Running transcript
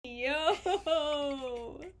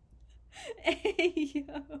Hey,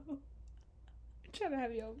 yo. I'm trying to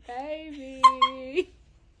have your baby.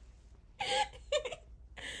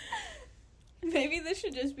 Maybe this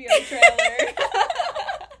should just be our trailer.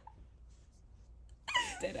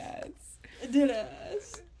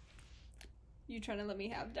 Deadass. You trying to let me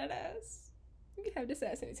have deadass? You can have this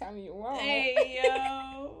ass anytime you want. Hey,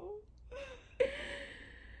 yo.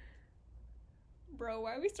 Bro,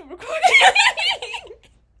 why are we still recording?